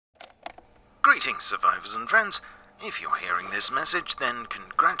Greetings, survivors and friends. If you're hearing this message, then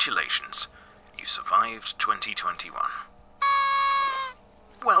congratulations. You survived 2021.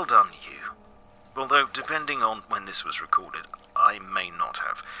 Well done, you. Although, depending on when this was recorded, I may not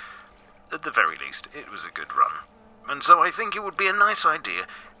have. At the very least, it was a good run. And so I think it would be a nice idea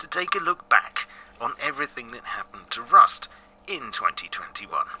to take a look back on everything that happened to Rust in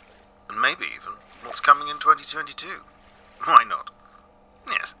 2021. And maybe even what's coming in 2022. Why not?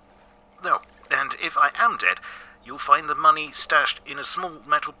 Yes. No, and if I am dead, you'll find the money stashed in a small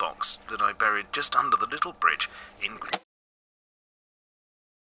metal box that I buried just under the little bridge in...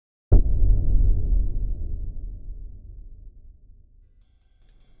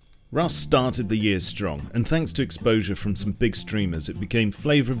 Rust started the year strong, and thanks to exposure from some big streamers, it became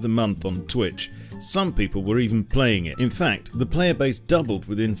flavour of the month on Twitch. Some people were even playing it. In fact, the player base doubled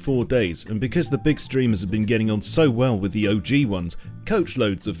within 4 days, and because the big streamers have been getting on so well with the OG ones,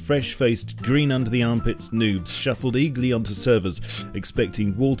 coachloads of fresh-faced, green-under-the-armpits noobs shuffled eagerly onto servers,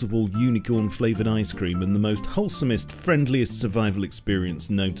 expecting wall-to-wall unicorn-flavoured ice cream and the most wholesomest, friendliest survival experience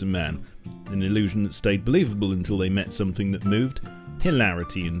known to man. An illusion that stayed believable until they met something that moved.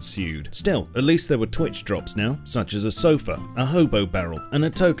 Hilarity ensued. Still, at least there were Twitch drops now, such as a sofa, a hobo barrel, and a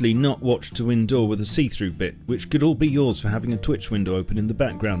totally not watch to win door with a see-through bit, which could all be yours for having a Twitch window open in the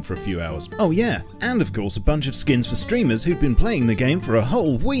background for a few hours. Oh yeah, and of course a bunch of skins for streamers who'd been playing the game for a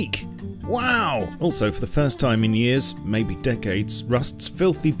whole week! Wow! Also, for the first time in years, maybe decades, Rust's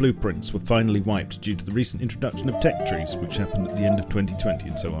filthy blueprints were finally wiped due to the recent introduction of tech trees, which happened at the end of 2020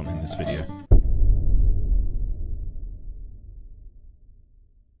 and so on in this video.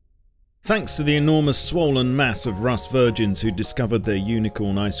 Thanks to the enormous swollen mass of Rust virgins who discovered their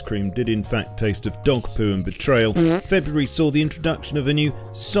unicorn ice cream did in fact taste of dog poo and betrayal, February saw the introduction of a new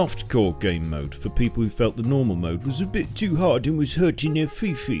softcore game mode for people who felt the normal mode was a bit too hard and was hurting their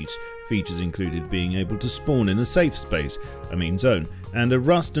fee-fees. Features included being able to spawn in a safe space, I mean zone, and a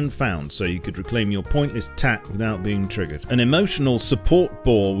rust and found so you could reclaim your pointless tat without being triggered. An emotional support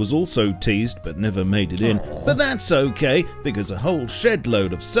bore was also teased but never made it in, but that's okay because a whole shed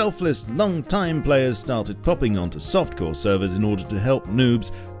load of selfless long-time players started popping onto softcore servers in order to help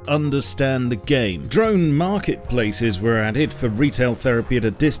noobs understand the game. Drone marketplaces were added for retail therapy at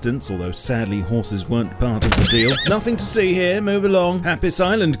a distance, although sadly horses weren't part of the deal. Nothing to see here, move along. Happis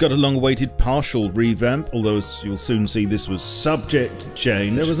Island got a long-awaited partial revamp, although as you'll soon see this was subject to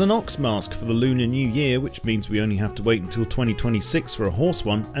change. There was an ox mask for the Lunar New Year, which means we only have to wait until 2026 for a horse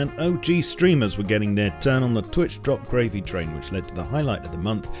one, and OG streamers were getting their turn on the Twitch drop gravy train, which led to the highlight of the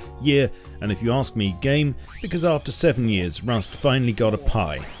month, year, and if you ask me, game, because after 7 years, Rust finally got a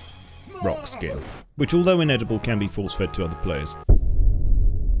pie. Rock skin, which although inedible can be force-fed to other players.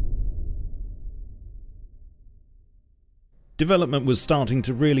 Development was starting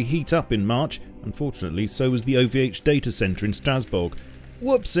to really heat up in March, unfortunately so was the OVH data centre in Strasbourg.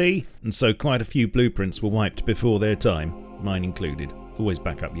 Whoopsie! And so quite a few blueprints were wiped before their time, mine included. Always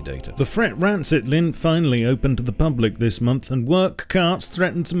back up your data. The Fret Rancid Lin finally opened to the public this month, and work carts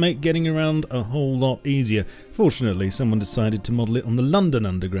threatened to make getting around a whole lot easier. Fortunately, someone decided to model it on the London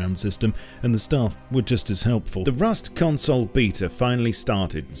Underground system, and the staff were just as helpful. The Rust console beta finally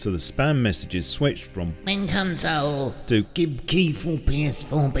started, so the spam messages switched from "Main console" to "Give key for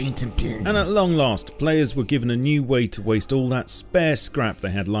PS4 beta please." And at long last, players were given a new way to waste all that spare scrap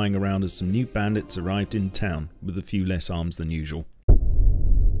they had lying around as some new bandits arrived in town, with a few less arms than usual.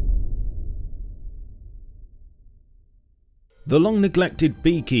 The long-neglected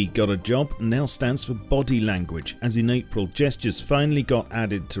B key got a job and now stands for body language, as in April gestures finally got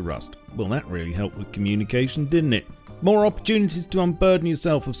added to Rust. Well, that really helped with communication, didn't it? More opportunities to unburden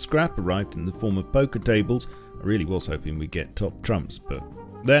yourself of scrap arrived in the form of poker tables. I really was hoping we'd get top trumps, but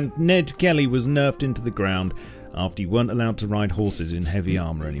then Ned Kelly was nerfed into the ground after you weren't allowed to ride horses in heavy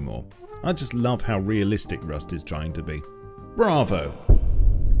armour anymore. I just love how realistic Rust is trying to be. Bravo!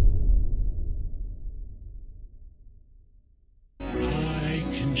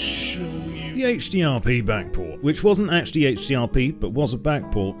 The HDRP backport, which wasn't actually HDRP but was a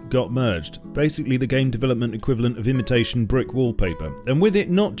backport, got merged. Basically the game development equivalent of imitation brick wallpaper, and with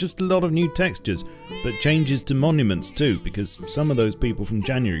it not just a lot of new textures, but changes to monuments too, because some of those people from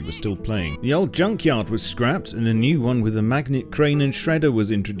January were still playing. The old junkyard was scrapped and a new one with a magnet crane and shredder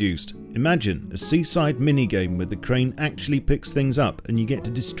was introduced. Imagine a seaside minigame where the crane actually picks things up and you get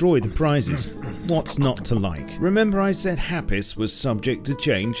to destroy the prizes. What's not to like? Remember I said Happis was subject to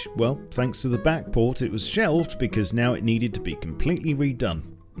change? Well, thanks to the backport it was shelved because now it needed to be completely redone.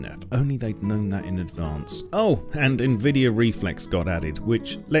 Now, if only they'd known that in advance. Oh, and Nvidia Reflex got added,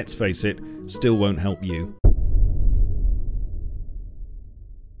 which, let's face it, still won't help you.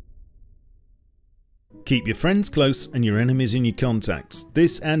 Keep your friends close and your enemies in your contacts.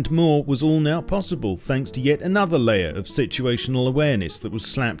 This and more was all now possible thanks to yet another layer of situational awareness that was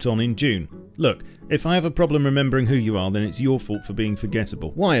slapped on in June. Look, if I have a problem remembering who you are, then it's your fault for being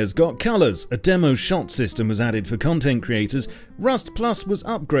forgettable. Wire's got colours, a demo shot system was added for content creators, Rust Plus was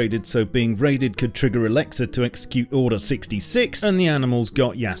upgraded so being raided could trigger Alexa to execute Order 66, and the animals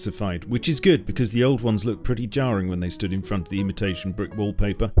got yassified, which is good because the old ones looked pretty jarring when they stood in front of the imitation brick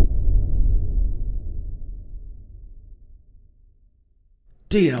wallpaper.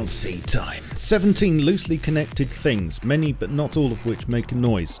 DLC time. 17 loosely connected things, many but not all of which make a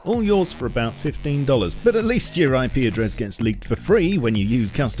noise. All yours for about $15, but at least your IP address gets leaked for free when you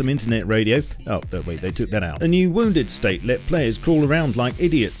use custom internet radio. Oh, no, wait, they took that out. A new wounded state let players crawl around like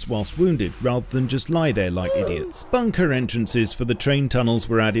idiots whilst wounded, rather than just lie there like idiots. Bunker entrances for the train tunnels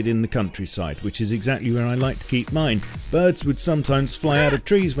were added in the countryside, which is exactly where I like to keep mine. Birds would sometimes fly out of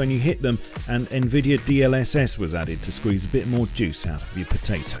trees when you hit them, and NVIDIA DLSS was added to squeeze a bit more juice out of your potato.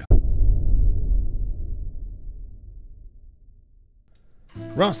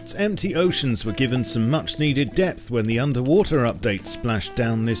 Rust's empty oceans were given some much needed depth when the underwater update splashed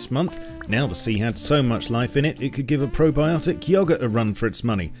down this month. Now the sea had so much life in it, it could give a probiotic yogurt a run for its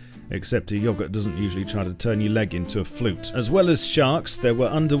money. Except a yogurt doesn't usually try to turn your leg into a flute. As well as sharks, there were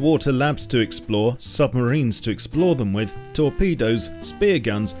underwater labs to explore, submarines to explore them with, torpedoes, spear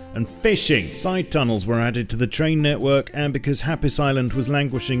guns, and fishing. Side tunnels were added to the train network, and because Happis Island was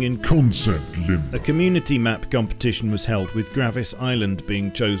languishing in concept limbo, a community map competition was held, with Gravis Island being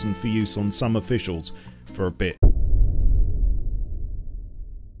chosen for use on some officials for a bit.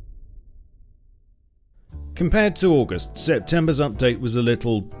 Compared to August, September's update was a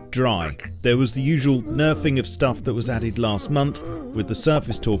little dry. There was the usual nerfing of stuff that was added last month, with the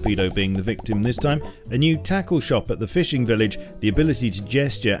surface torpedo being the victim this time, a new tackle shop at the fishing village, the ability to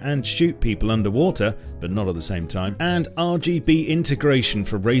gesture and shoot people underwater, but not at the same time, and RGB integration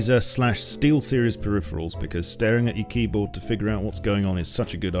for Razer/SteelSeries peripherals, because staring at your keyboard to figure out what's going on is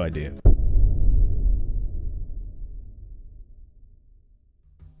such a good idea.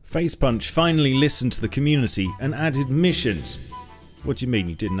 Facepunch finally listened to the community and added missions. What do you mean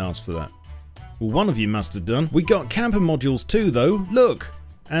you didn't ask for that? Well, one of you must have done. We got camper modules too though, look!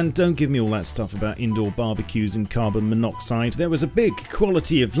 And don't give me all that stuff about indoor barbecues and carbon monoxide. There was a big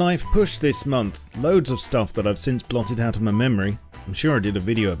quality of life push this month. Loads of stuff that I've since blotted out of my memory. I'm sure I did a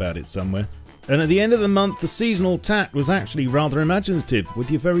video about it somewhere. And at the end of the month, the seasonal tat was actually rather imaginative, with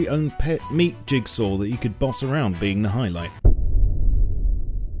your very own pet meat jigsaw that you could boss around being the highlight.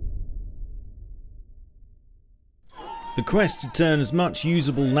 The quest to turn as much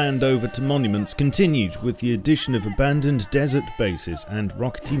usable land over to monuments continued, with the addition of abandoned desert bases and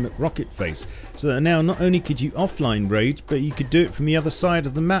Rockety McRocketface, so that now not only could you offline raid, but you could do it from the other side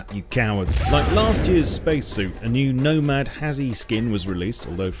of the map, you cowards. Like last year's spacesuit, a new Nomad Hazzy skin was released,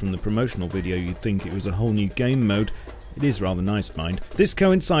 although from the promotional video you'd think it was a whole new game mode. It is rather nice, mind. This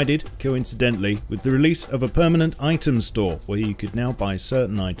coincided, coincidentally, with the release of a permanent item store, where you could now buy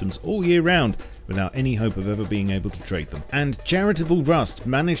certain items all year round, without any hope of ever being able to trade them. And Charitable Rust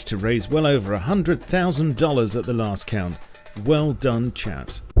managed to raise well over $100,000 at the last count. Well done,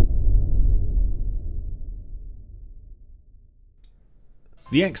 chaps.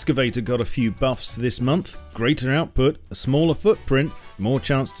 The excavator got a few buffs this month: greater output, a smaller footprint, more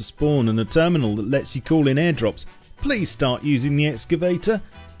chance to spawn, and a terminal that lets you call in airdrops. Please start using the excavator.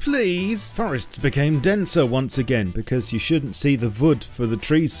 Please! Forests became denser once again, because you shouldn't see the wood for the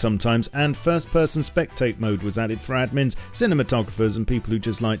trees sometimes, and first-person spectate mode was added for admins, cinematographers, and people who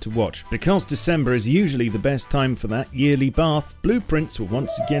just like to watch. Because December is usually the best time for that yearly bath, blueprints were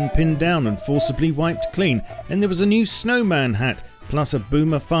once again pinned down and forcibly wiped clean, and there was a new snowman hat, plus a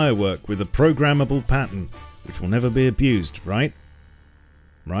boomer firework with a programmable pattern, which will never be abused, right?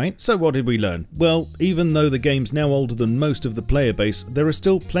 Right? So what did we learn? Well, even though the game's now older than most of the player base, there are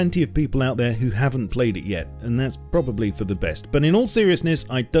still plenty of people out there who haven't played it yet, and that's probably for the best. But in all seriousness,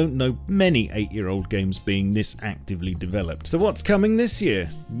 I don't know many 8-year-old games being this actively developed. So what's coming this year?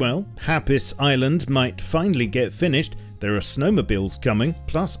 Well, Happis Island might finally get finished. There are snowmobiles coming,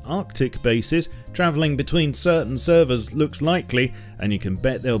 plus Arctic bases. Travelling between certain servers looks likely, and you can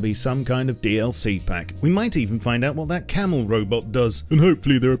bet there'll be some kind of DLC pack. We might even find out what that camel robot does, and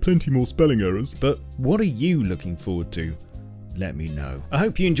hopefully there are plenty more spelling errors. But what are you looking forward to? Let me know. I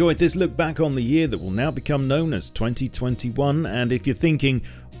hope you enjoyed this look back on the year that will now become known as 2021, and if you're thinking,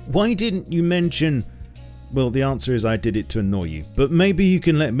 why didn't you mention... Well, the answer is I did it to annoy you, but maybe you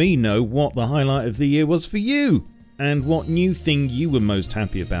can let me know what the highlight of the year was for you. and what new thing you were most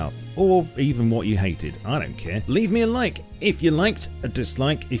happy about, or even what you hated. I don't care. Leave me a like if you liked, a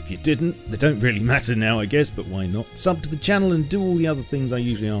dislike if you didn't. They don't really matter now, I guess, but why not? Sub to the channel and do all the other things I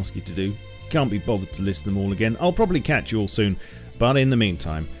usually ask you to do. Can't be bothered to list them all again. I'll probably catch you all soon, but in the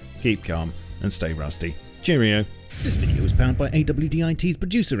meantime, keep calm and stay rusty. Cheerio. This video is powered by AWDIT's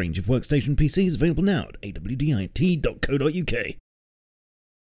producer range of workstation PCs, available now at awdit.co.uk.